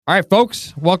All right,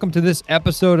 folks, welcome to this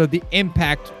episode of the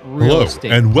Impact Real Estate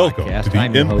Hello, and welcome Podcast. to the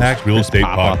I'm your Impact host, Real Chris Estate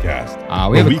Papa.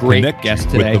 Podcast. We have a great connect guest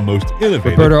you today, with the most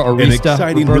innovative Roberto and Arista.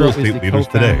 exciting Roberto real is estate the leaders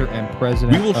co-founder today. and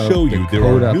president We will of show you there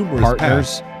Dakota are numerous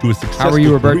Partners. paths to a successful How are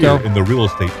you, Roberto? career in the real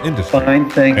estate industry. Fine,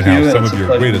 thank and you. how some It's of a your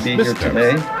pleasure greatest to be here missteps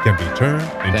today. can be turned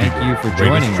into Thank your you for greatest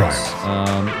joining triumphs.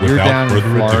 us. You're Without down in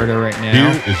further Florida ado, right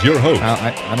now. here is your host.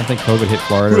 I don't think COVID hit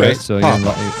Florida, Chris right? So it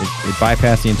Papa.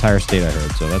 bypassed the entire state, I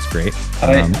heard. So that's great.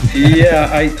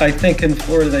 I think in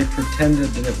Florida they pretended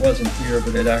that it wasn't here,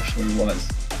 but it actually was.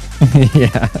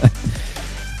 Yeah.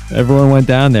 Everyone went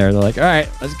down there. They're like, all right,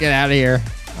 let's get out of here.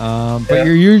 But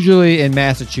you're usually in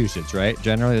Massachusetts, right?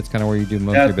 Generally, that's kind of where you do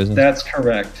most of your business? That's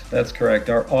correct. That's correct.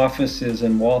 Our office is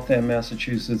in Waltham,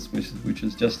 Massachusetts, which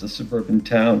is just a suburban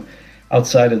town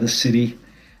outside of the city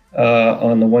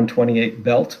on the 128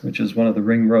 belt, which is one of the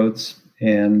ring roads.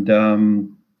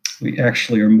 And we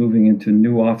actually are moving into a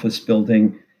new office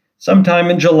building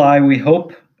sometime in July, we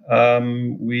hope.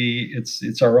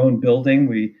 It's our own building.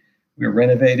 We're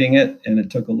renovating it, and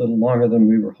it took a little longer than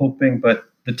we were hoping, but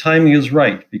the timing is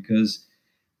right because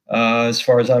as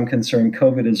far as I'm concerned,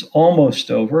 COVID is almost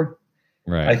over.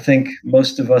 Right. I think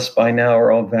most of us by now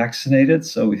are all vaccinated,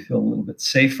 so we feel a little bit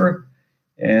safer.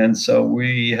 And so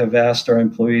we have asked our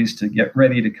employees to get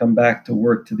ready to come back to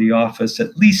work to the office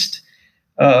at least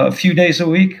a few days a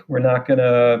week. We're not going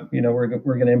to, we're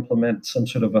going to implement some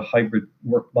sort of a hybrid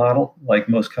work model like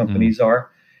most companies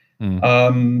are.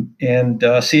 And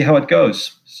see how it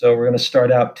goes. So we're going to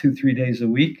start out 2-3 days a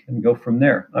week and go from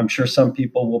there. I'm sure some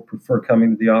people will prefer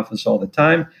coming to the office all the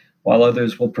time, while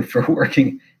others will prefer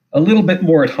working a little bit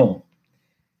more at home.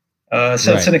 So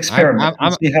It's an experiment.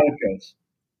 We'll see how it goes.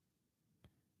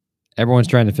 Everyone's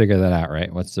trying to figure that out,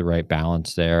 right? What's the right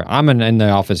balance there? I'm an in the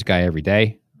office guy every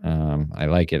day. I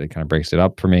like it. It kind of breaks it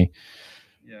up for me.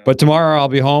 Yeah. But tomorrow I'll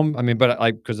be home. I mean, but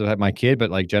like because I have my kid,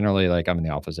 but like generally, like I'm in the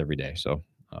office every day. So.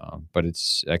 But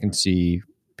I can see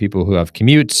people who have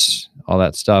commutes, all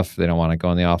that stuff. They don't want to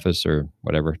go in the office or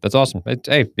whatever. That's awesome. I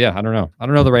don't know. I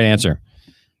don't know the right answer.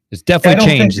 It's definitely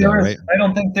changed, though, right? I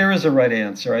don't think there is a right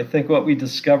answer. I think what we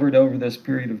discovered over this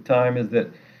period of time is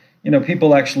that,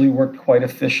 people actually worked quite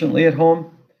efficiently at home.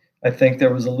 I think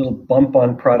there was a little bump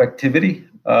on productivity,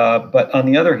 but on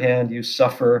the other hand, you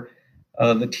suffer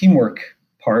the teamwork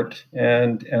part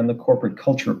and the corporate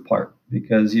culture part.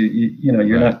 Because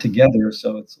you're not together,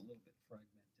 so it's a little bit fragmented.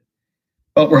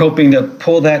 But we're hoping to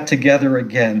pull that together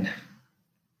again.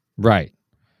 Right.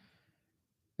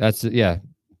 That's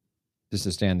Just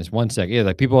to stay on this 1 second. Yeah,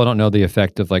 like people don't know the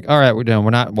effect of like, all right, we're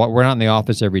not in the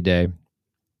office every day,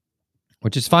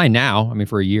 which is fine now. I mean,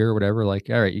 for a year or whatever. Like,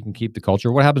 all right, you can keep the culture.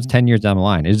 What happens 10 years down the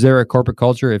line? Is there a corporate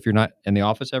culture if you're not in the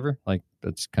office ever? Like,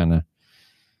 that's kind of.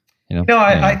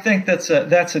 I think that's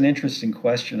an interesting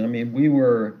question. I mean, we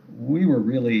were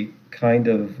really kind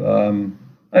of,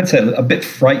 I'd say a bit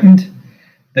frightened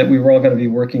that we were all going to be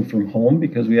working from home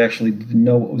because we actually didn't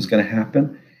know what was going to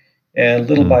happen. And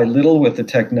little by little with the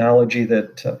technology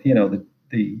that,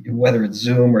 whether it's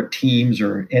Zoom or Teams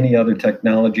or any other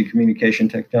communication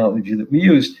technology that we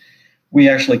used, we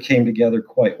actually came together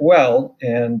quite well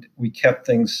and we kept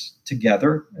things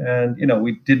together. And,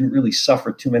 we didn't really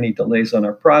suffer too many delays on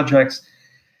our projects.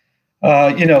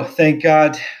 Thank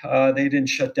God they didn't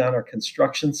shut down our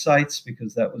construction sites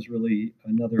because that was really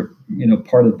another,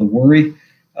 part of the worry.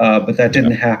 But that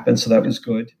didn't happen. So that was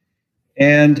good.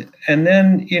 And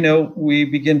then, we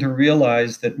begin to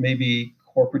realize that maybe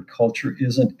corporate culture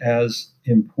isn't as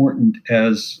important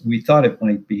as we thought it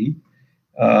might be.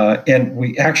 And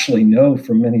we actually know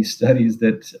from many studies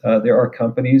that there are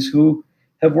companies who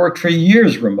have worked for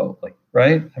years remotely,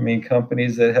 right? I mean,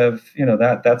 companies that have,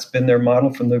 that's been their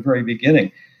model from the very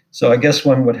beginning. So I guess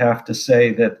one would have to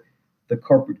say that the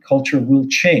corporate culture will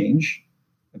change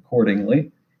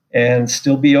accordingly and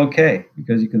still be okay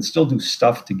because you can still do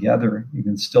stuff together. You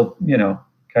can still,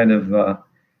 kind of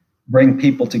bring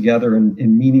people together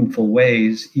in meaningful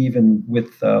ways, even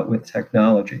with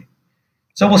technology.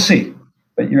 So we'll see.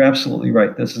 But you're absolutely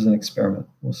right. This is an experiment.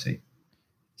 We'll see.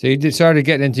 So you started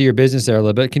getting into your business there a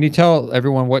little bit. Can you tell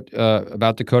everyone what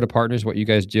about Dakota Partners, what you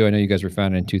guys do? I know you guys were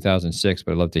founded in 2006,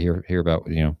 but I'd love to hear about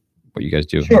what you guys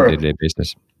do on a day-to-day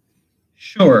basis.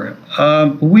 Sure.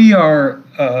 We are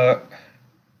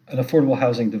an affordable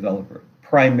housing developer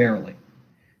primarily.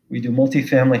 We do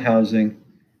multifamily housing.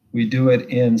 We do it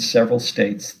in several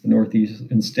states, the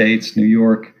Northeastern states, New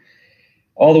York,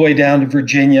 all the way down to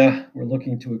Virginia. We're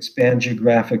looking to expand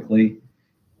geographically.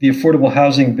 The affordable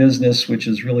housing business, which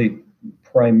is really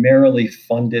primarily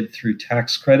funded through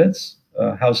tax credits,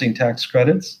 housing tax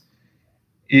credits,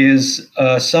 is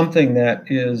something that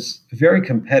is very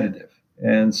competitive.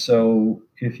 And so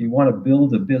if you want to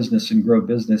build a business and grow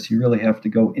business, you really have to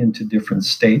go into different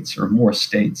states or more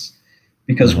states,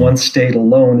 because one state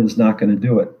alone is not going to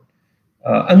do it.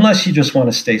 Unless you just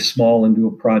want to stay small and do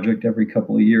a project every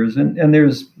couple of years. And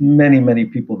there's many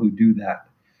people who do that.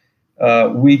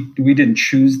 We didn't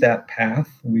choose that path.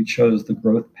 We chose the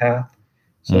growth path.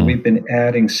 So we've been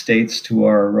adding states to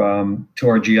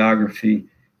our geography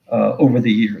over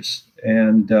the years.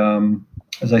 And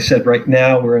as I said, right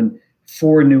now we're in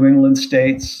 4 New England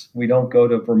states. We don't go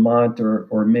to Vermont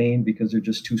or Maine because they're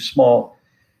just too small.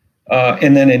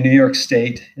 And then in New York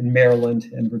State, in Maryland,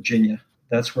 and Virginia.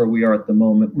 That's where we are at the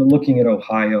moment. We're looking at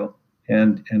Ohio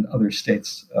and other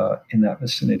states in that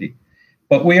vicinity.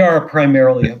 But we are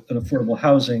primarily an affordable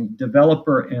housing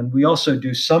developer, and we also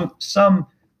do some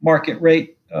market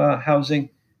rate housing,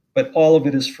 but all of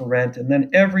it is for rent. And then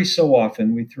every so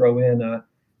often we throw in a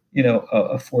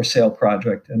for sale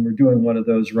project, and we're doing one of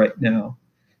those right now.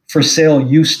 For sale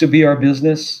used to be our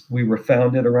business. We were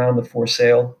founded around the for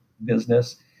sale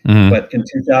business. But in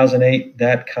 2008,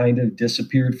 that kind of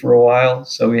disappeared for a while.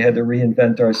 So we had to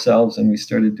reinvent ourselves, and we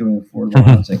started doing affordable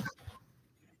housing.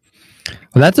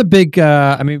 Well, that's a big,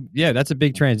 that's a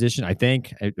big transition, I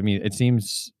think. I mean, it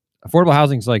seems affordable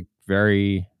housing is like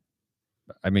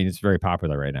it's very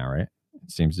popular right now, right? It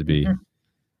seems to be,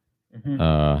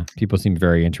 people seem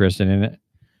very interested in it.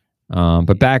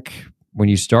 But back when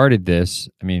you started this,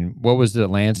 I mean, what was the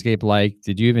landscape like?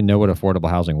 Did you even know what affordable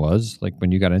housing was, like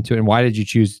when you got into it? And why did you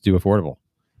choose to do affordable?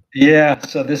 Yeah,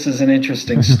 so this is an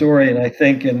interesting story, and I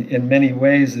think in many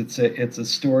ways it's a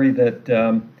story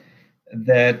that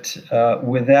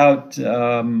without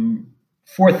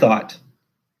forethought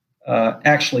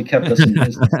actually kept us in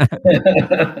business.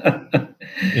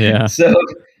 Yeah. So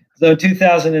in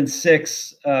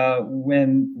 2006,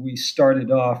 when we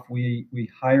started off, we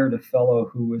hired a fellow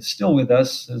who was still with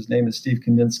us. His name is Steve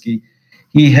Kaminsky.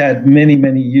 He had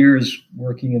many years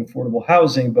working in affordable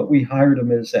housing, but we hired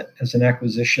him as an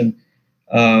acquisition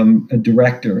a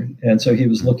director. And so he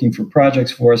was looking for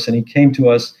projects for us, and he came to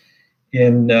us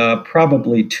in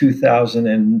probably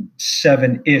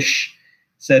 2007-ish,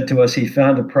 said to us he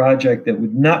found a project that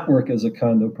would not work as a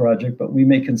condo project, but we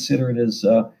may consider it as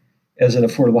an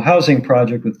affordable housing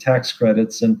project with tax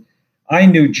credits. And I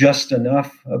knew just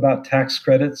enough about tax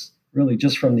credits, really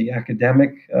just from the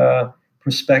academic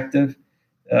perspective,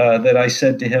 that I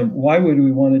said to him, why would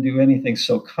we want to do anything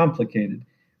so complicated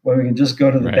when we can just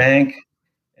go to the bank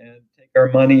and take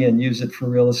our money and use it for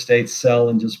real estate, sell,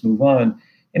 and just move on?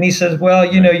 And he says, well,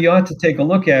 you ought to take a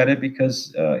look at it,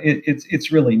 because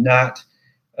it's really not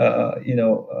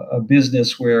a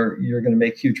business where you're going to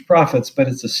make huge profits, but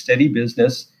it's a steady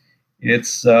business.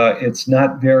 It's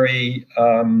not very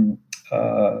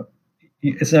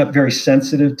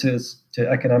sensitive to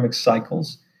economic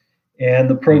cycles, and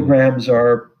the programs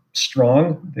are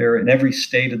strong. They're in every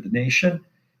state of the nation,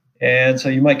 and so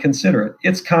you might consider it.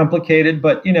 It's complicated,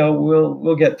 but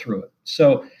we'll get through it.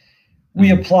 So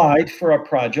we applied for our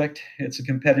project. It's a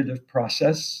competitive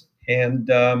process, and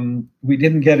we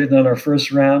didn't get it on our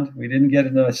first round. We didn't get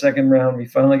it on our second round. We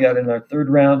finally got it in our third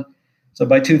round. So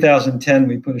by 2010,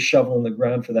 we put a shovel in the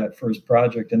ground for that first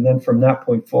project. And then from that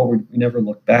point forward, we never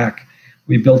looked back.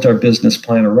 We built our business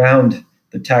plan around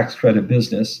the tax credit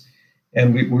business.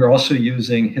 And we're also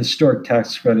using historic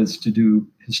tax credits to do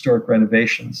historic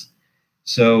renovations.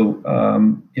 So,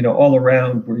 all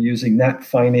around, we're using that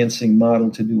financing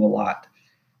model to do a lot.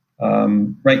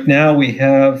 Right now, we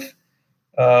have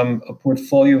a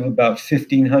portfolio of about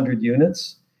 1,500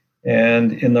 units.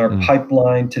 And in our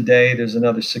pipeline today, there's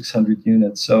another 600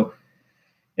 units. So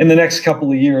in the next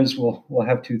couple of years, we'll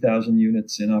have 2,000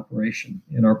 units in operation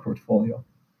in our portfolio.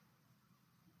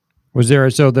 It was a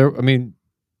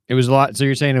lot. So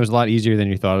you're saying it was a lot easier than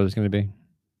you thought it was going to be?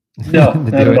 No,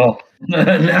 not at all.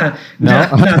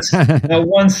 Not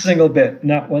one single bit.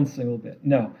 Not one single bit.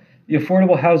 No. The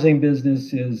affordable housing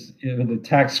business is, the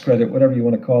tax credit, whatever you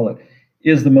want to call it,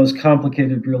 is the most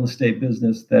complicated real estate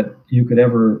business that you could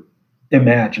ever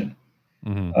imagine.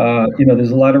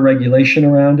 There's a lot of regulation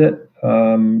around it.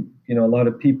 A lot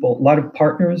of people, a lot of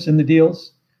partners in the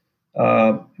deals,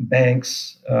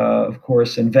 banks, of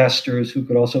course, investors who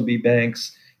could also be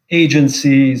banks,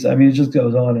 agencies. I mean, it just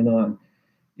goes on and on.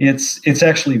 It's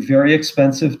actually very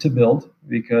expensive to build,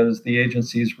 because the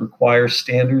agencies require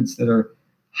standards that are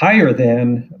higher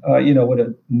than what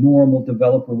a normal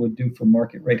developer would do for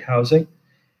market rate housing.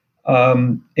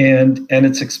 And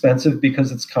it's expensive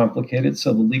because it's complicated.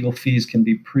 So the legal fees can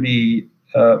be pretty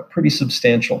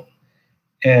substantial,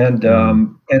 and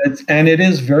it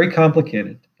is very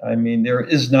complicated. I mean, there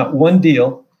is not one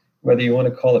deal, whether you want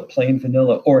to call it plain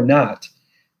vanilla or not,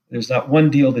 There's not one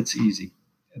deal that's easy.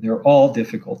 They're all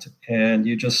difficult, and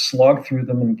you just slog through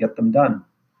them and get them done.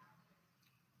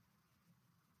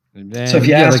 And then, So if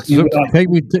you ask me, take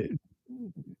me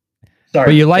sorry,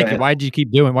 but you like it. Why'd you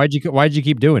keep doing? Why'd you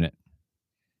keep doing it?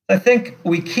 I think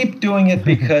we keep doing it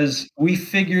because we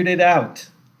figured it out.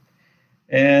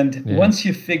 And once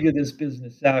you figure this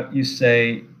business out, you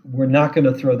say, we're not going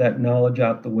to throw that knowledge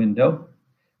out the window.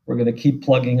 We're going to keep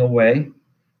plugging away.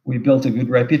 We built a good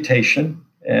reputation,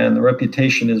 and the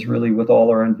reputation is really with all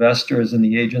our investors and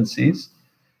the agencies.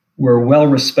 We're well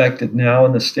respected now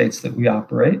in the states that we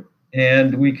operate,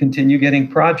 and we continue getting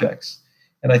projects.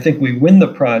 And I think we win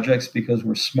the projects because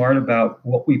we're smart about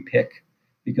what we pick,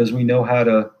 because we know how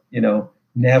to,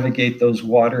 navigate those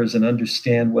waters and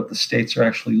understand what the states are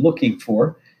actually looking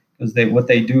for. Because what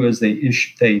they do is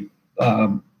they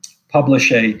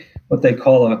publish what they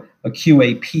call a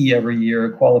QAP every year,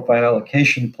 a qualified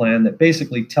allocation plan, that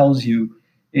basically tells you,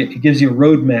 it gives you a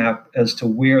roadmap as to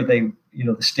where the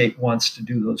state wants to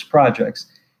do those projects.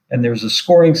 And there's a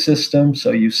scoring system,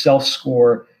 so you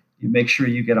self-score. You make sure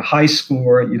you get a high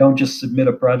score. You don't just submit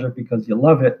a project because you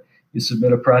love it. You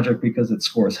submit a project because it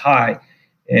scores high.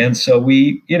 And so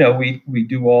we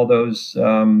do all those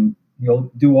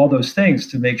things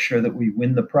to make sure that we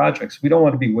win the projects. We don't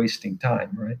want to be wasting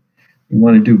time, right? We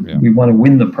want to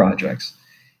win the projects.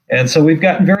 And so we've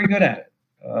gotten very good at it.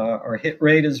 Our hit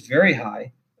rate is very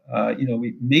high.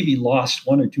 We maybe lost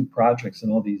one or two projects in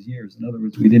all these years. In other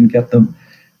words, we didn't get them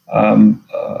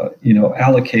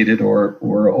allocated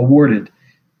or awarded,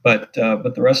 but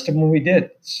the rest of them we did.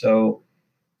 So,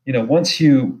 once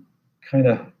you kind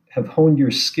of have honed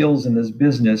your skills in this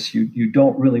business, you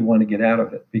don't really want to get out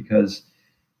of it, because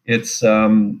it's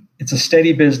a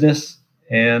steady business,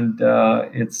 and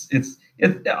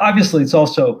obviously it's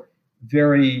also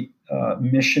very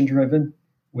mission driven,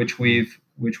 which we've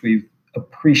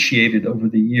appreciated over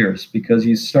the years, because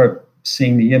you start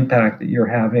seeing the impact that you're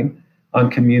having on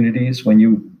communities when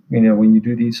you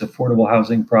do these affordable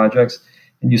housing projects,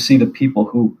 and you see the people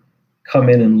who come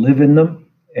in and live in them,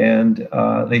 and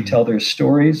they tell their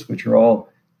stories, which are all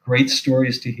great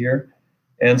stories to hear.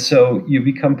 And so you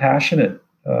become passionate,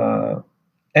 and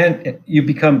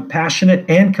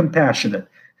compassionate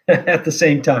at the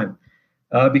same time,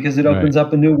 because it opens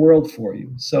up a new world for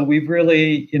you. So we've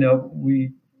really, we're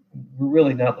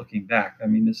really not looking back. I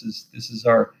mean, this is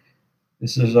our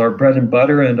bread and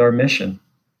butter and our mission.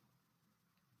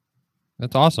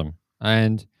 That's awesome.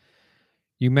 And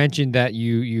you mentioned that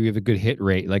you have a good hit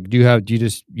rate. Like, do you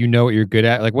just what you're good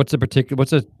at? Like, what's a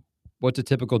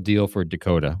typical deal for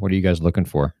Dakota? What are you guys looking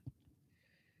for?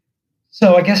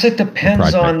 So I guess it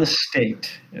depends on the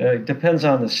state. It depends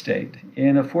on the state.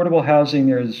 In affordable housing,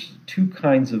 there's two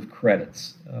kinds of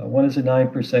credits. One is a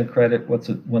 9% credit. One's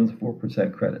a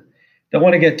 4% credit. Don't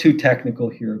want to get too technical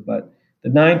here, but the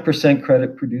 9%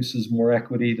 credit produces more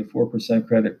equity. The 4%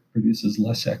 credit produces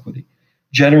less equity.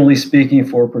 Generally speaking,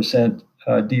 4%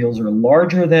 deals are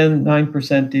larger than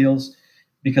 9% deals,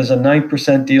 because on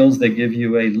 9% deals, they give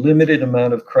you a limited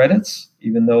amount of credits,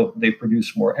 even though they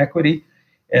produce more equity.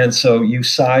 And so you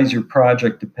size your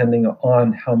project depending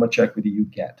on how much equity you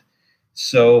get.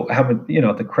 So how much,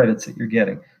 the credits that you're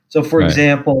getting. So for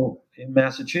example, in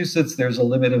Massachusetts, there's a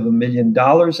limit of $1 million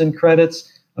in credits.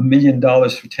 $1 million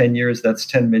for 10 years, that's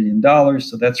 $10 million.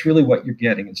 So that's really what you're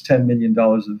getting. It's $10 million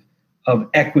of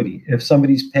equity. If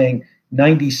somebody's paying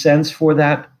 90 cents for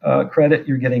that credit,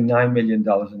 you're getting $9 million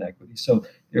in equity. So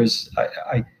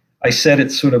I said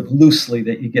it sort of loosely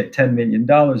that you get $10 million,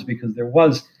 because there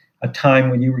was a time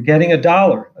when you were getting a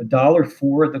dollar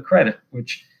for the credit,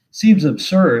 which seems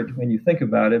absurd when you think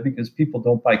about it, because people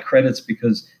don't buy credits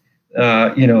because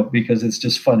it's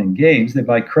just fun and games. They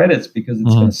buy credits because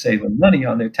it's going to save them money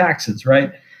on their taxes,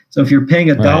 right? So if you're paying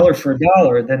a dollar for a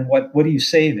dollar, then what are you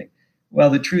saving?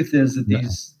 Well, the truth is that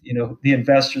these, the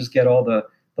investors get all the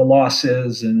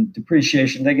losses and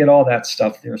depreciation. They get all that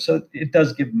stuff there. So it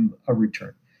does give them a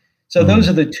return. So those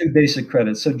are the two basic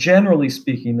credits. So generally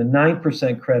speaking, the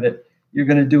 9% credit, you're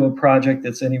going to do a project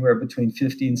that's anywhere between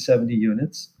 50 and 70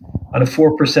 units. On a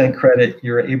 4% credit,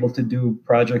 you're able to do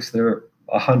projects that are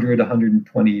 100,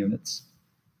 120 units.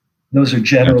 Those are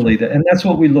generally and that's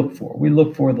what we look for. We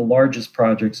look for the largest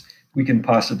projects we can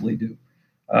possibly do,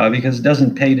 because it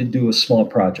doesn't pay to do a small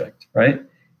project, right?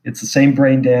 It's the same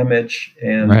brain damage,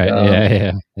 and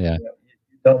you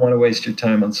don't want to waste your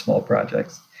time on small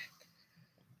projects.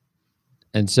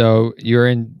 And so you're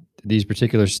in these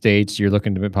particular states, you're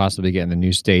looking to possibly get in the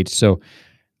new states. So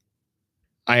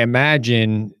I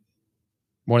imagine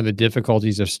one of the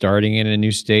difficulties of starting in a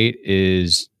new state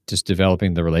is just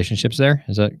developing the relationships there.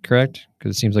 Is that correct?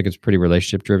 Because it seems like it's pretty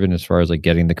relationship driven as far as like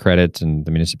getting the credits and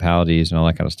the municipalities and all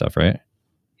that kind of stuff, right?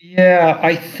 Yeah,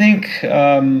 I think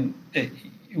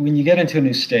when you get into a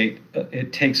new state,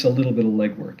 it takes a little bit of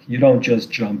legwork. You don't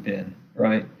just jump in,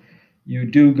 right? You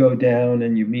do go down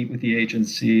and you meet with the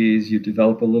agencies, you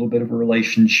develop a little bit of a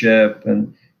relationship,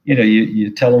 and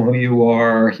you tell them who you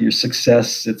are, your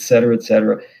success, et cetera, et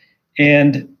cetera.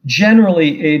 And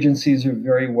generally, agencies are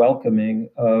very welcoming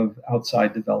of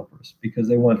outside developers because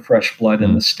they want fresh blood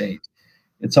in the state.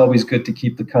 It's always good to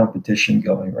keep the competition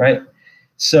going, right?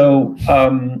 So,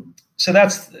 so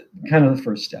that's kind of the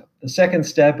first step. The second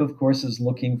step, of course, is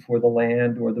looking for the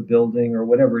land or the building or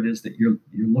whatever it is that you're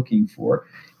looking for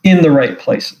in the right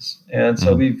places. And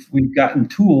so we've gotten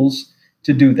tools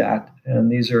to do that,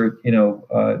 and these are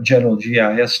general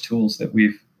GIS tools that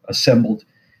we've assembled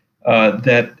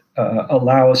that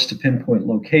allow us to pinpoint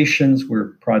locations where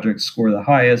projects score the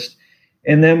highest.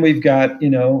 And then we've got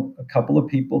a couple of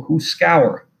people who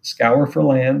scour for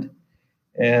land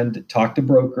and talk to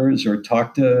brokers or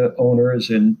talk to owners,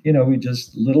 and we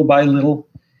just little by little.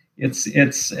 It's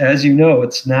as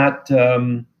it's not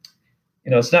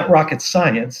it's not rocket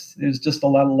science. There's just a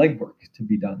lot of legwork to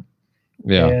be done.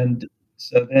 Yeah. And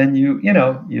so then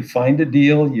you find a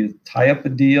deal, you tie up a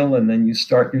deal, and then you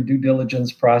start your due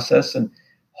diligence process, and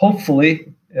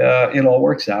hopefully it all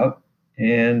works out,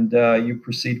 and you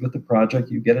proceed with the project,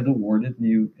 you get it awarded, and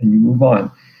you move on.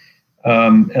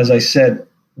 As I said,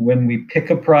 when we pick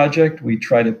a project, we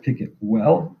try to pick it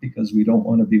well because we don't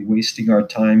want to be wasting our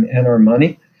time and our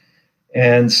money.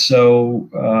 And so,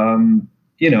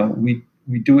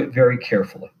 we do it very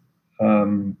carefully.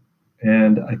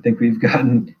 And I think we've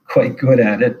gotten quite good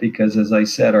at it because, as I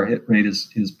said, our hit rate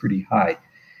is pretty high.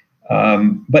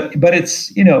 But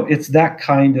it's it's that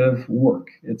kind of work.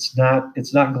 It's not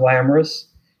glamorous.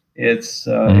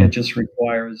 It just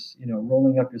requires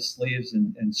rolling up your sleeves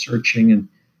and searching and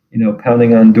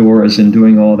pounding on doors and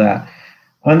doing all that.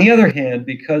 On the other hand,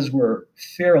 because we're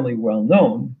fairly well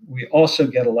known, we also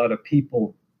get a lot of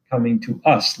people coming to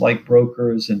us, like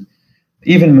brokers and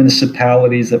even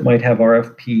municipalities that might have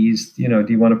RFPs. Do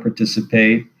you want to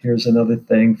participate? Here's another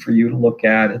thing for you to look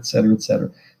at, et cetera, et cetera.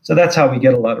 So that's how we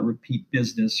get a lot of repeat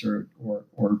business or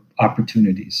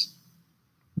opportunities.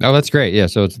 Oh, that's great. Yeah.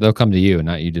 So they'll come to you,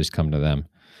 not you just come to them.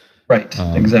 Right.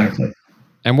 Exactly.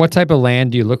 And what type of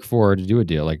land do you look for to do a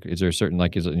deal? Like, is there a certain,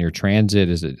 is it in your transit?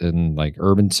 Is it in like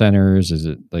urban centers? Is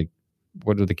it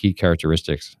what are the key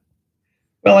characteristics?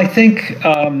 Well, I think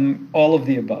all of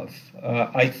the above.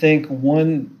 I think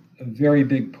one very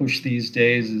big push these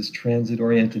days is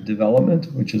transit-oriented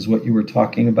development, which is what you were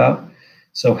talking about.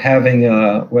 So having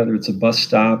whether it's a bus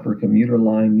stop or commuter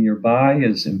line nearby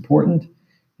is important.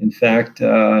 In fact,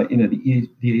 the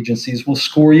agencies will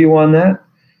score you on that.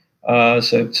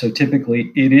 So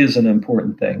typically it is an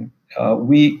important thing.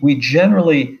 We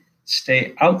generally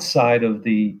stay outside of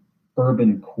the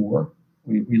urban core.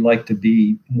 We like to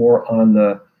be more on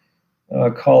the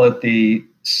call it the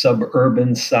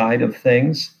suburban side of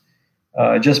things,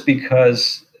 just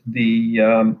because the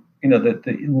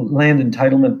land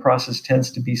entitlement process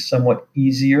tends to be somewhat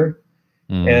easier.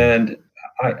 And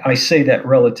I say that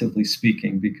relatively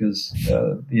speaking because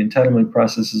the entitlement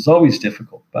process is always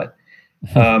difficult, but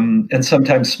and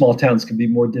sometimes small towns can be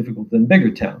more difficult than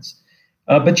bigger towns.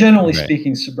 But generally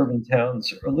speaking, suburban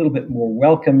towns are a little bit more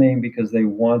welcoming because they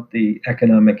want the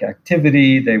economic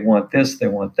activity, they want this, they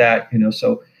want that,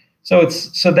 So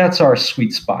that's our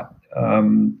sweet spot.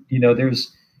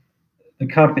 There's the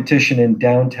competition in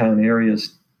downtown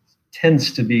areas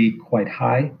tends to be quite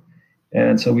high,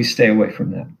 and so we stay away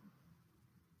from that.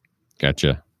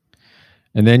 Gotcha.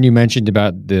 And then you mentioned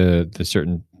about the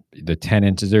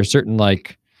tenants. Is there a certain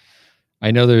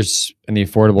I know there's in the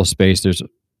affordable space, there's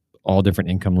all different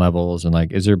income levels, and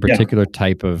is there a particular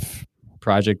type of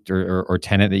project or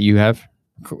tenant that you have,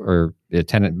 or a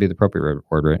tenant be the appropriate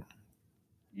word, right?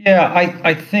 Yeah,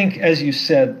 I think, as you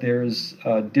said, there's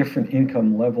different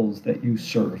income levels that you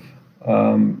serve.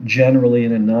 Generally,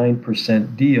 in a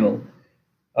 9% deal,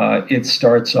 it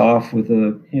starts off with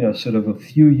sort of a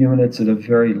few units at a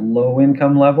very low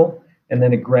income level, and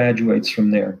then it graduates from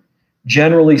there.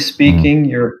 Generally speaking,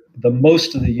 the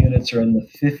most of the units are in the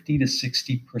 50 to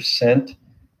 60%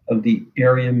 of the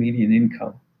area median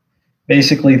income.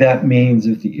 Basically, that means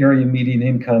if the area median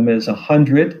income is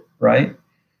 100, right,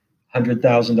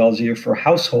 $100,000 a year for a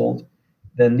household,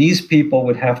 then these people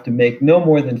would have to make no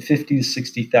more than $50,000 to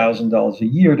 $60,000 a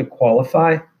year to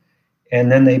qualify,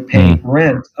 and then they pay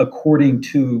rent according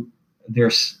to their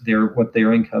what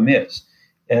their income is,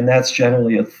 and that's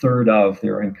generally a third of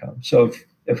their income. So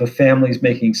if a family's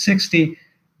making 60,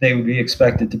 they would be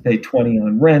expected to pay 20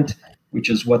 on rent, which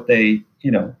is what they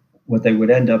would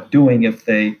end up doing if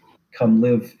they come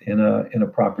live in a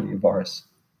property of ours.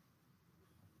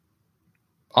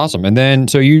 Awesome. And then,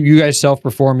 so you guys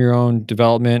self-perform your own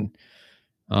development.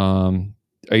 Do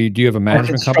you have a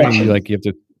management company? You have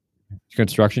to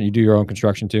construction? You do your own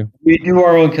construction too? We do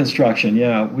our own construction.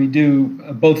 Yeah, we do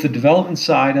both the development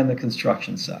side and the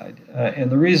construction side.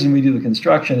 And the reason we do the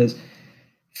construction is,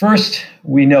 first,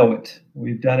 we know it.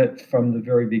 We've done it from the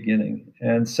very beginning.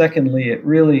 And secondly, it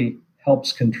really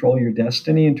helps control your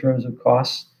destiny in terms of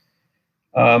costs.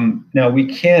 Now, we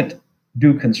can't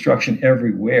do construction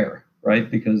everywhere, right?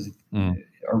 Because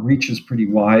our reach is pretty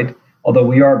wide. Although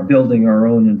we are building our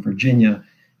own in Virginia,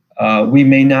 we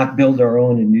may not build our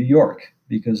own in New York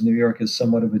because New York is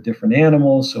somewhat of a different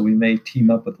animal. So we may team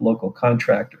up with a local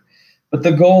contractor. But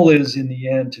the goal is, in the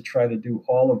end, to try to do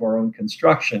all of our own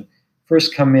construction.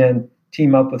 First come in,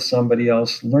 team up with somebody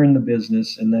else, learn the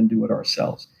business, and then do it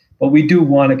ourselves. But we do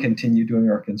want to continue doing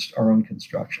our own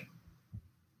construction.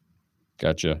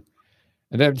 Gotcha.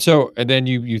 And then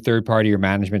you third party your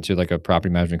management to like a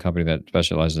property management company that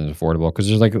specializes in affordable, because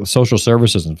there's like social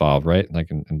services involved, right? Like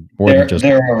in more than just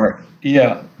there are.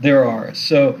 Yeah, there are.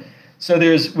 So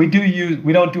we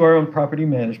don't do our own property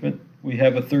management. We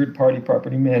have a third party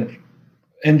property manager,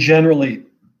 and generally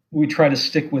we try to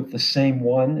stick with the same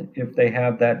one if they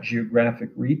have that geographic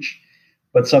reach.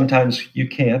 But sometimes you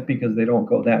can't because they don't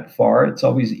go that far. It's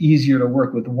always easier to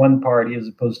work with one party as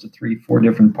opposed to 3-4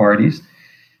 different parties.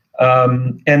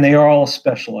 And they are all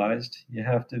specialized. You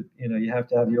have to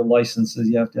have your licenses,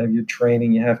 you have to have your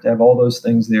training, you have to have all those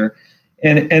things there.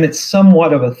 And it's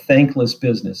somewhat of a thankless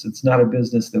business. It's not a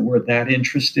business that we're that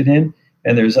interested in.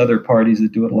 And there's other parties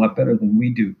that do it a lot better than we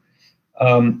do.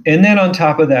 And then on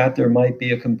top of that, there might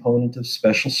be a component of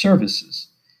special services.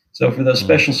 So for those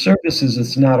special services,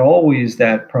 it's not always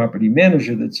that property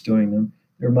manager that's doing them.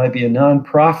 There might be a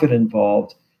nonprofit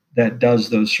involved that does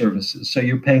those services. So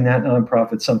you're paying that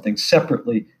nonprofit something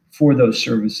separately for those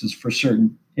services for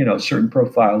certain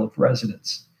profile of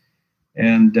residents.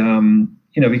 And,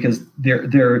 because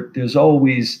there's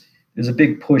a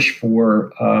big push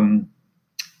for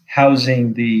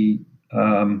housing the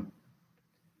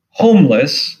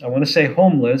homeless. I want to say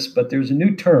homeless, but there's a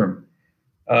new term,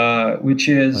 which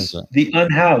is the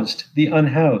unhoused. The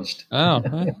unhoused. Oh,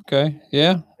 okay.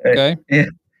 Yeah. Okay. Yeah.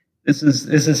 This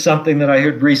is something that I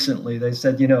heard recently. They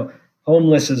said,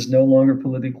 homeless is no longer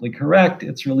politically correct.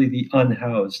 It's really the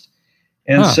unhoused.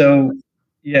 And so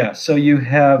you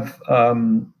have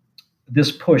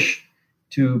this push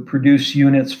to produce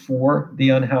units for the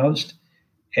unhoused.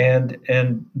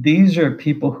 And these are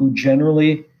people who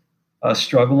generally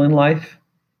struggle in life.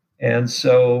 And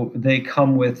so they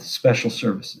come with special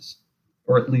services,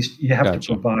 or at least you have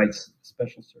to provide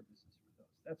special services for those.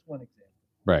 That's one example.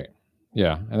 Right.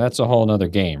 Yeah. And that's a whole nother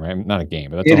game, right? Not a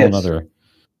game, but that's a whole nother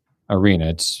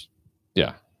arena.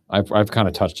 I've kind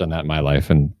of touched on that in my life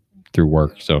and through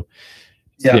work. So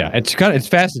it's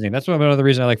fascinating. That's one other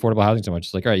reason I like affordable housing so much.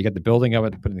 It's like, all right, you got the building of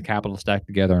it, putting the capital stack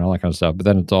together and all that kind of stuff. But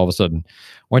then it's all of a sudden,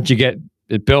 once you get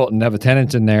it built and have the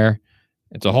tenants in there,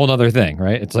 it's a whole nother thing,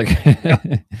 right? It's like,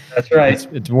 that's right.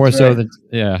 It's more so that,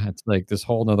 it's like this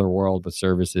whole nother world with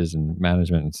services and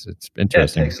management. It's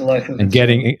interesting. It takes a life of and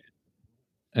getting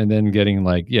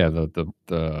like,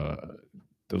 the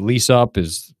lease up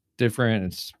is different.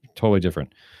 It's totally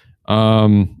different.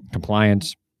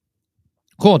 Compliance.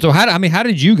 Cool. So how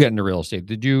did you get into real estate?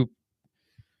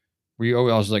 Were you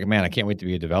always like, man, I can't wait to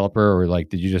be a developer, or like,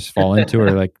 did you just fall into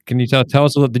it? Or like, can you tell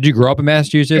us a little, did you grow up in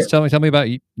Massachusetts? Sure. Tell me about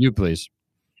you, please.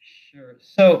 Sure.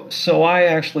 So I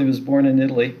actually was born in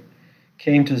Italy,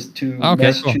 came to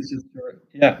Massachusetts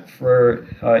for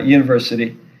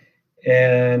university.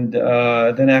 And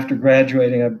then after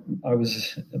graduating,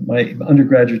 my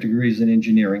undergraduate degree is in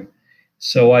engineering.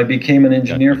 So I became an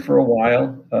engineer for a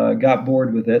while, got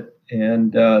bored with it,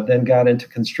 and then got into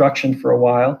construction for a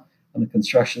while on the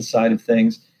construction side of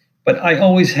things. But I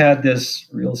always had this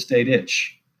real estate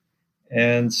itch.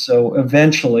 And so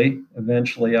eventually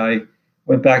I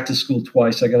went back to school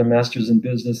twice. I got a master's in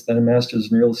business, then a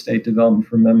master's in real estate development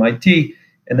from MIT.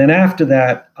 And then after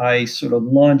that, I sort of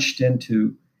launched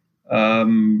into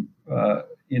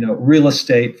real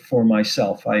estate for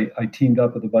myself. I teamed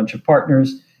up with a bunch of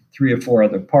partners, 3 or 4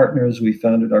 other partners. We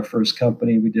founded our first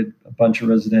company. We did a bunch of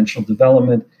residential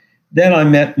development. Then I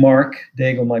met Mark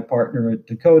Daigle, my partner at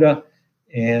Dakota,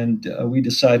 and we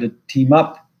decided to team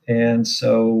up. And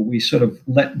so we sort of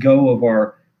let go of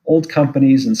our old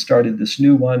companies and started this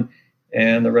new one,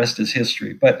 and the rest is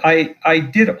history. But I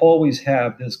did always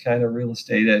have this kind of real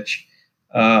estate itch.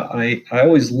 I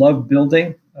always loved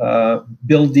building.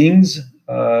 buildings.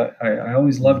 I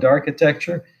always loved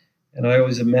architecture, and I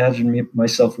always imagined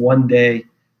myself one day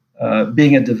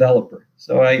being a developer.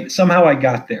 So I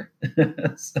got there.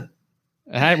 So,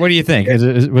 what do you think?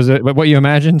 Was it what you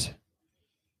imagined?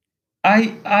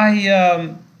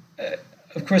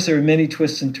 Of course, there are many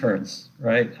twists and turns,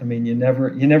 right? I mean, you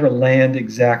never land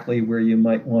exactly where you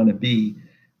might want to be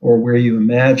or where you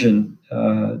imagine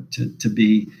to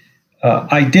be.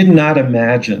 I did not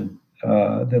imagine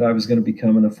that I was going to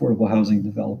become an affordable housing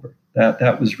developer.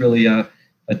 That was really a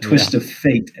twist of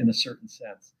fate in a certain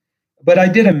sense. But I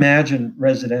did imagine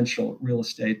residential real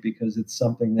estate because it's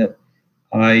something that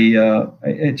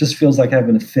it just feels like I have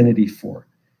an affinity for.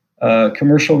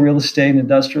 Commercial real estate,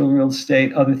 industrial real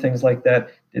estate, other things like that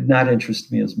did not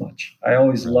interest me as much. I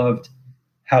always loved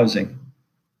housing.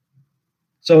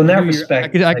 So in that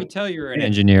respect, I could tell you're an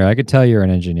engineer. I could tell you're an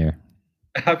engineer.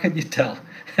 How could you tell?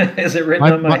 Is it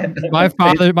written on my head? My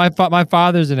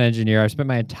father's an engineer. I spent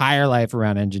my entire life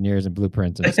around engineers and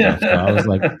blueprints and stuff. So I was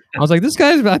like,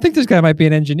 I think this guy might be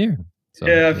an engineer. So,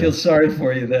 yeah, I feel sorry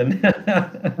for you then.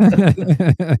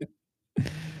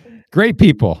 Great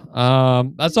people.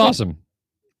 That's awesome.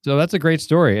 So that's a great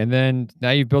story. And then now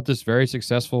you've built this very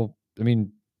successful, I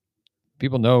mean,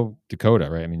 people know Dakota,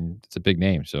 right? I mean, it's a big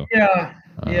name. So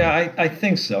I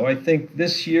think so. I think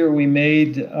this year we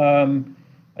made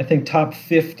I think top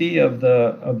 50 of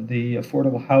the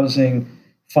affordable housing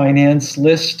finance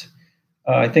list.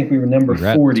 I think we were number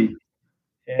 40.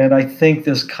 And I think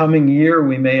this coming year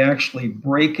we may actually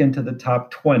break into the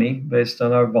top 20 based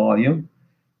on our volume.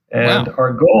 And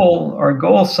our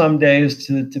goal someday is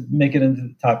to make it into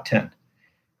the top 10.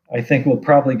 I think we'll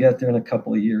probably get there in a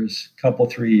couple of years,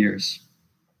 3 years.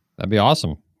 That'd be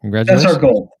awesome. Congratulations.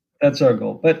 That's our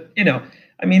goal. But,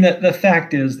 I mean, the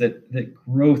fact is that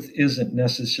growth isn't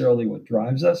necessarily what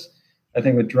drives us. I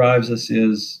think what drives us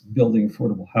is building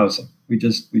affordable housing. We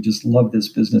just love this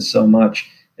business so much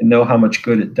and know how much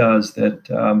good it does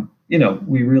that,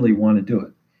 we really want to do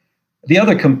it. The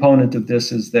other component of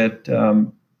this is that,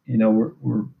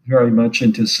 we're very much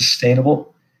into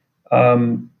sustainable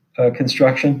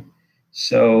construction.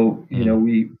 So,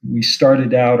 we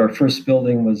started out, our first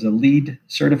building was a LEED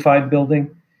certified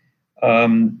building.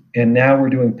 And now we're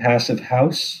doing passive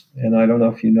house. And I don't know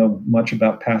if you know much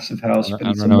about passive house. I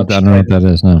don't know what that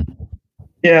is. No.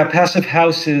 Yeah, passive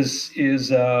house is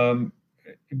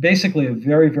basically a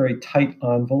very, very tight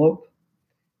envelope.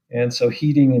 And so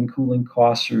heating and cooling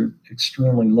costs are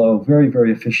extremely low, very,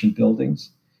 very efficient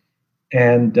buildings.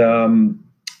 And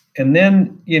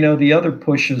then, the other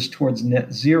push is towards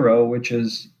net zero, which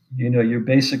is, you're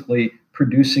basically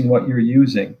producing what you're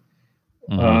using.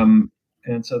 Mm-hmm.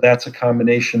 And so that's a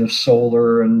combination of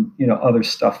solar and, other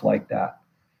stuff like that.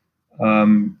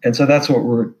 And so that's what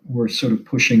we're sort of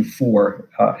pushing for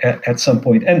at some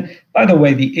point. And by the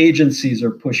way, the agencies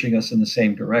are pushing us in the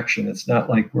same direction. It's not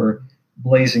like we're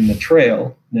blazing the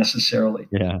trail necessarily.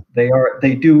 Yeah.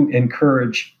 They do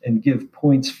encourage and give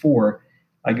points for.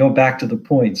 I go back to the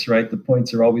points, right? The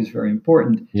points are always very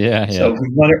important. Yeah. So if we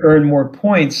want to earn more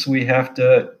points, we have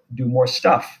to do more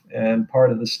stuff. And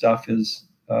part of the stuff is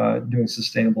doing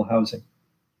sustainable housing.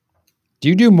 Do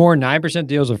you do more 9%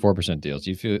 deals or 4% deals? Do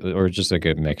you feel, or just like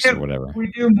a mix or whatever?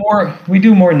 We do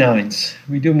more nines.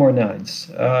 The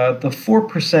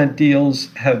 4%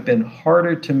 deals have been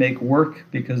harder to make work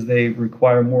because they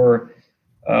require more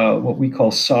what we call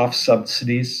soft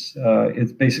subsidies.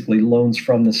 It's basically loans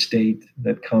from the state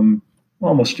that come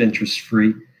almost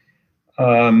interest-free.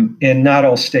 And not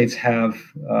all states have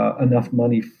enough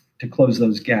money to close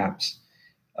those gaps.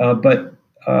 But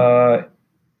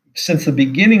since the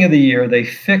beginning of the year, they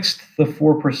fixed the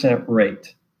 4%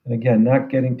 rate. And again, not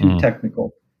getting too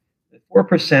technical. The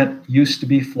 4% used to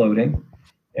be floating.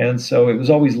 And so it was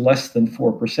always less than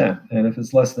 4%. And if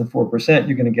it's less than 4%,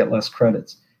 you're going to get less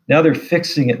credits. Now they're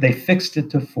fixing it. They fixed it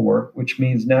to 4, which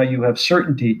means now you have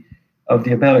certainty of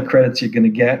the amount of credits you're going to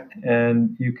get,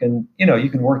 and you can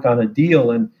work on a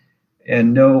deal and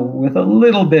know with a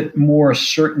little bit more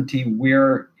certainty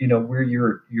where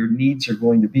your needs are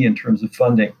going to be in terms of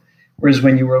funding. Whereas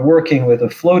when you were working with a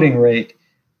floating rate,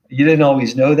 you didn't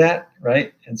always know that,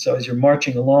 right? And so as you're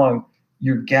marching along,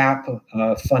 your gap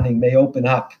funding may open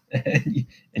up, and you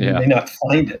may not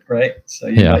find it, right? So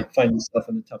you might find yourself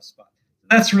in a tough spot.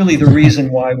 That's really the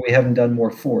reason why we haven't done more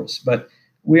 4s, but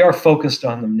we are focused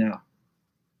on them now.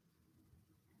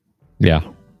 Yeah,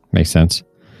 makes sense.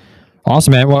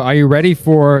 Awesome, man. Well, are you ready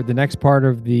for the next part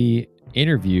of the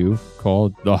interview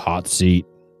called the hot seat?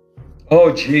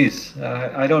 Oh, geez.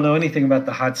 I don't know anything about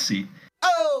the hot seat.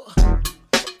 Oh!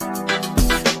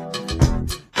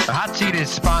 The Hot Seat is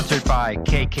sponsored by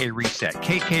KK Reset.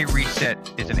 KK Reset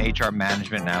is an HR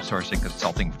management and outsourcing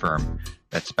consulting firm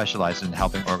that specializes in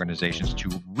helping organizations to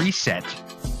reset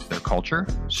their culture,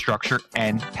 structure,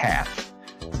 and path.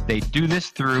 They do this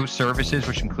through services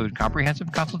which include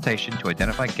comprehensive consultation to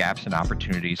identify gaps and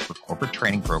opportunities for corporate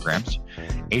training programs,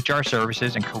 HR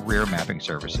services, and career mapping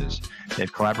services.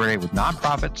 They've collaborated with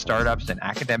nonprofit, startups, and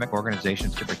academic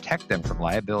organizations to protect them from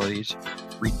liabilities,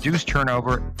 reduce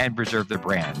turnover, and preserve their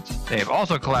brands. They have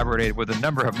also collaborated with a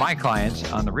number of my clients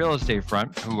on the real estate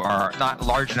front who are not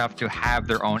large enough to have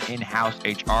their own in-house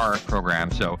HR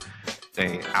program. So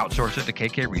they outsource it to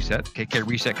KK Reset. KK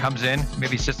Reset comes in,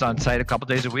 maybe sits on site a couple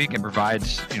days a week, and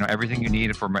provides everything you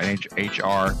need from an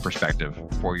HR perspective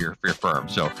for your firm.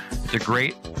 So it's a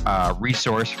great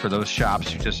resource for those shops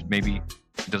who just maybe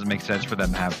it doesn't make sense for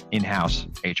them to have in-house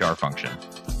HR function.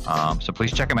 So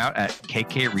please check them out at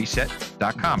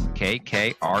kkreset.com.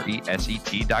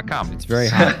 KKRESET.com. It's very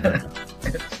hot.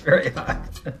 It's very hot.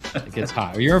 It gets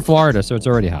hot. You're in Florida, so it's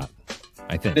already hot,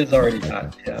 I think. It is already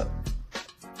hot, yeah.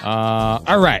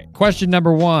 All right. Question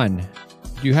number 1.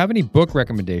 Do you have any book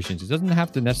recommendations? It doesn't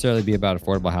have to necessarily be about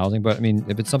affordable housing, but I mean,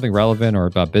 if it's something relevant or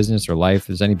about business or life,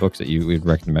 there's any books that you would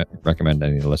recommend to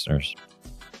any of the listeners?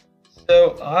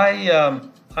 So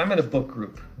I'm in a book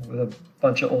group with a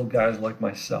bunch of old guys like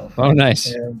myself. Oh,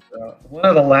 nice. And one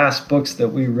of the last books that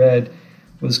we read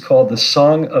was called The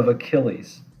Song of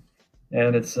Achilles.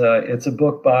 And it's a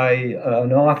book by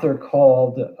an author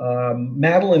called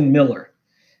Madeline Miller.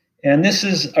 And this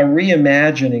is a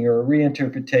reimagining or a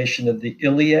reinterpretation of the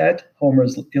Iliad,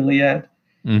 Homer's Iliad.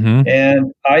 Mm-hmm.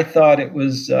 And I thought it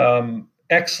was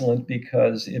excellent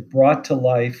because it brought to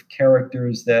life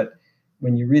characters that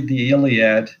when you read the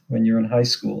Iliad, when you're in high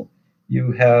school,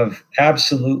 you have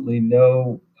absolutely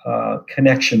no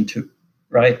connection to,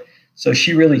 right? So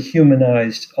she really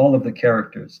humanized all of the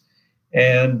characters.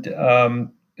 And it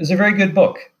was a very good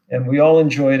book, and we all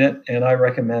enjoyed it, and I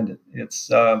recommend it.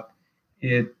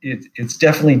 It's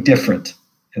definitely different.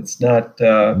 It's not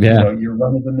your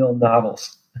run-of-the-mill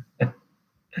novels.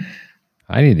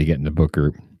 I need to get in the book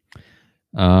group.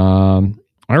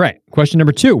 All right. Question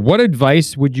number 2. What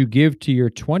advice would you give to your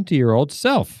 20-year-old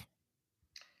self?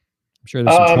 I'm sure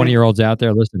there's some 20-year-olds out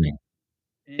there listening.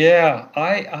 Yeah,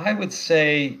 I would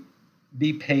say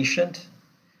be patient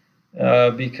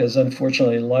because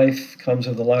unfortunately life comes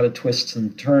with a lot of twists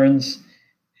and turns.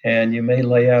 And you may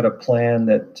lay out a plan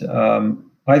that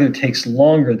either takes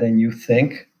longer than you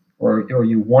think or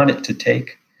you want it to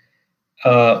take,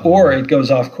 or it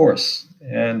goes off course.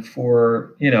 And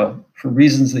for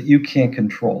reasons that you can't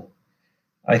control.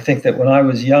 I think that when I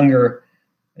was younger,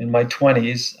 in my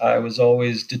 20s, I was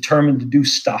always determined to do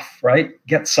stuff, right?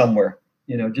 Get somewhere,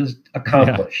 just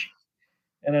accomplish.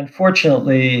 Yeah. And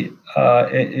unfortunately,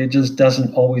 it just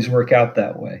doesn't always work out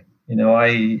that way.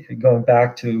 Going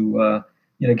back to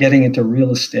getting into real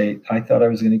estate, I thought I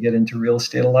was going to get into real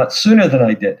estate a lot sooner than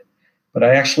I did, but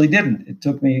I actually didn't. It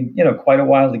took me, quite a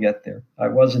while to get there. I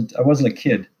wasn't a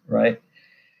kid, right?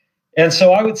 And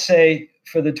so I would say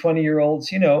for the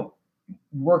 20-year-olds,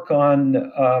 work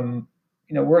on,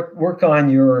 work on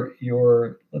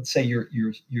your let's say your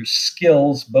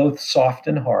skills, both soft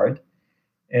and hard,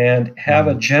 and have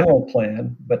a general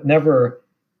plan, but never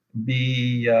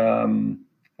be,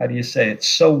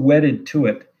 so wedded to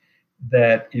it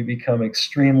that you become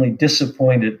extremely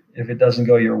disappointed if it doesn't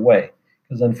go your way.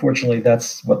 Because unfortunately,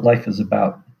 that's what life is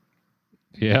about.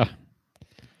 Yeah.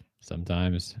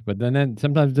 Sometimes. But then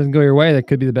sometimes it doesn't go your way. That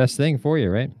could be the best thing for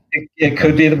you, right? It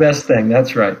could be the best thing.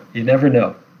 That's right. You never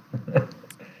know.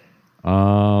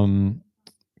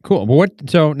 Cool.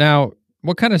 But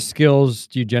what kind of skills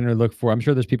do you generally look for? I'm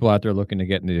sure there's people out there looking to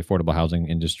get into the affordable housing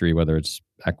industry, whether it's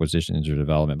acquisitions or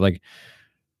development. Like,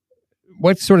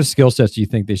 what sort of skill sets do you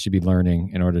think they should be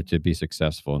learning in order to be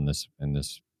successful in this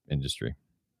industry?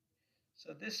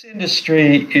 So this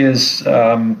industry is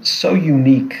so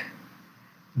unique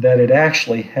that it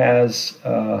actually has,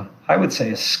 I would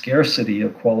say, a scarcity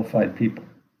of qualified people.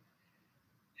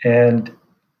 And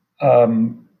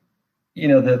the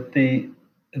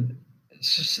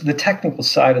technical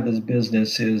side of this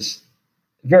business is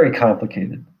very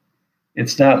complicated.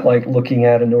 It's not like looking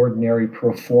at an ordinary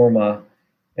pro forma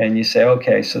and you say,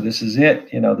 okay, so this is it,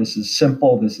 this is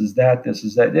simple, this is that.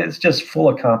 It's just full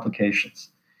of complications.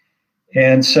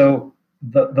 And so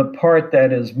the part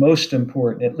that is most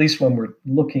important, at least when we're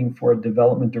looking for a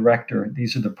development director,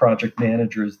 these are the project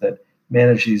managers that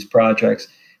manage these projects.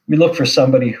 We look for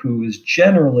somebody who is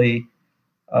generally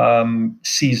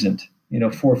seasoned,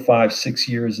 4, 5, 6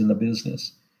 years in the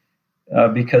business,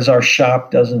 because our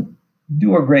shop doesn't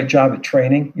do a great job at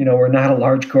training. We're not a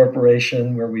large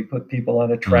corporation where we put people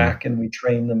on a track and we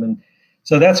train them. And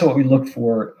so that's what we look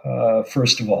for,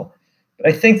 first of all. But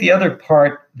I think the other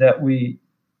part that we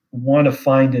want to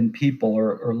find in people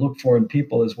or look for in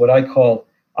people is what I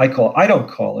don't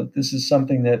call it. This is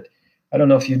something that, I don't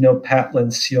know if you know Pat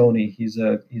Lencioni. He's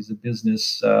a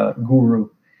business guru.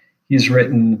 He's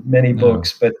written many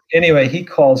books, but anyway, he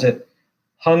calls it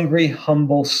hungry,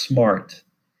 humble, smart.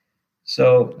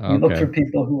 So we look for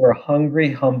people who are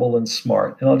hungry, humble, and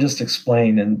smart. And I'll just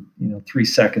explain in 3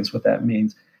 seconds what that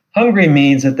means. Hungry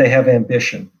means that they have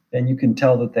ambition, and you can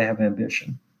tell that they have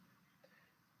ambition.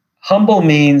 Humble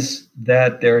means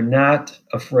that they're not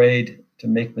afraid to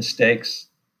make mistakes,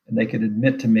 and they can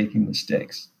admit to making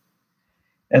mistakes.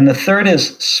 And the third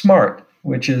is smart,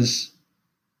 which is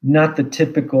not the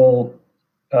typical,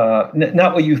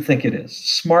 not what you think it is.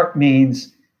 Smart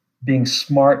means being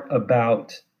smart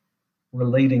about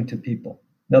relating to people.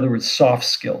 In other words, soft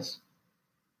skills.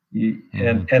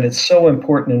 And it's so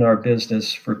important in our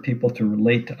business for people to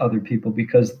relate to other people,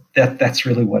 because that's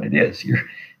really what it is.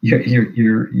 You're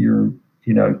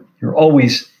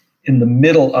always in the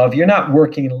middle of, you're not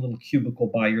working in a little cubicle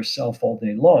by yourself all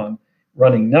day long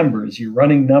running numbers. You're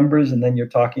running numbers, and then you're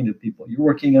talking to people. You're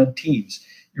working on teams.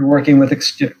 You're working with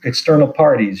external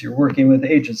parties. You're working with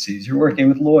agencies. You're working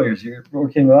with lawyers. You're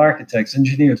working with architects,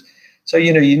 engineers. So,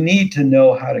 you need to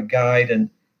know how to guide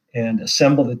and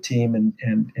assemble the team and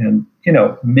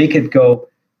make it go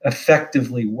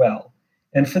effectively well.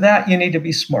 And for that, you need to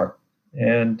be smart.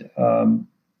 And,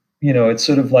 it's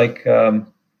sort of like,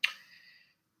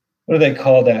 what do they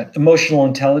call that? Emotional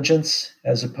intelligence,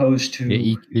 as opposed to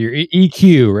your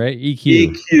EQ, right?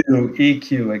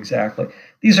 EQ, exactly.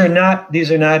 These are not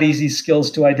easy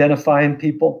skills to identify in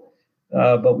people,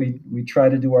 but we try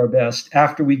to do our best.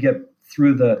 After we get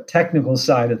through the technical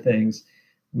side of things,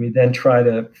 we then try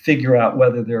to figure out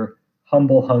whether they're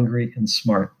humble, hungry, and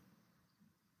smart.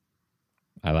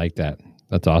 I like that.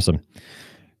 That's awesome.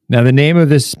 Now, the name of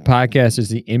this podcast is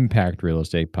the Impact Real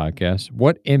Estate Podcast.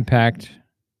 What impact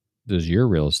does your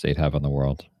real estate have on the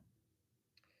world?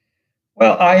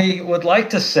 Well, I would like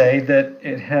to say that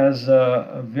it has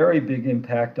a very big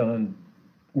impact on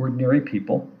ordinary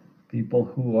people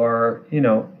who are,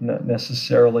 not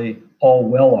necessarily all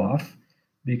well off,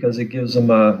 because it gives them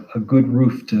a good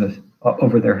roof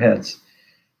over their heads,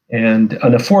 and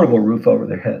an affordable roof over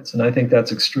their heads. And I think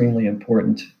that's extremely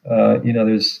important.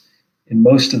 There's, in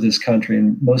most of this country,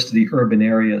 in most of the urban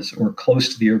areas or close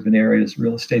to the urban areas,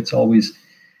 real estate's always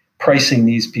pricing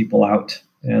these people out.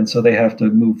 And so they have to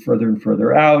move further and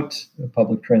further out. The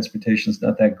public transportation is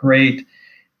not that great.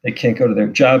 They can't go to their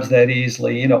jobs that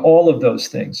easily, all of those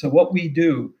things. So what we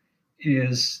do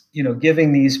is,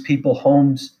 giving these people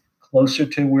homes closer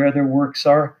to where their works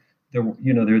are, their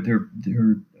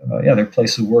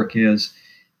place of work is.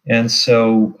 And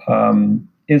so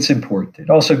it's important. It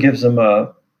also gives them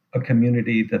a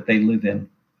community that they live in.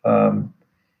 And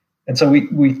so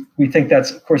we think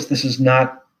that's, of course, this is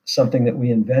not something that we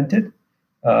invented.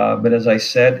 But as I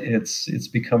said, it's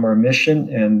become our mission,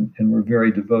 and we're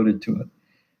very devoted to it.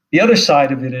 The other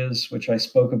side of it is, which I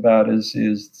spoke about, is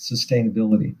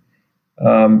sustainability.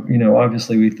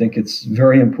 Obviously, we think it's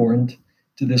very important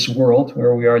to this world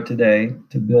where we are today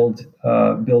to build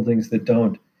buildings that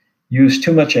don't use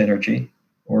too much energy,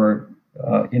 or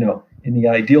in the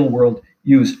ideal world,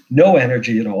 use no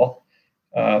energy at all,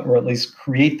 or at least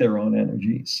create their own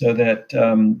energy, so that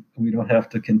we don't have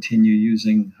to continue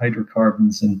using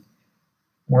hydrocarbons and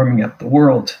warming up the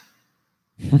world.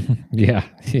 Yeah,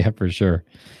 for sure.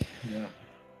 Yeah.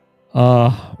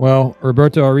 Well,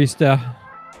 Roberto Arista,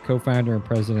 co-founder and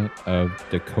president of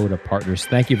Dakota Partners,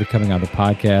 thank you for coming on the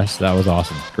podcast. That was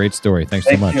awesome. Great story. Thanks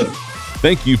so much.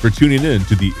 Thank you for tuning in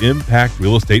to the Impact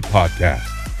Real Estate Podcast.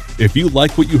 If you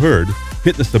like what you heard,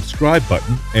 hit the subscribe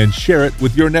button and share it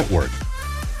with your network.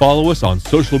 Follow us on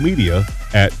social media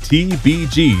at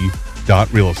tbg.realestate.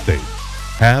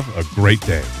 Have a great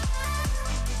day.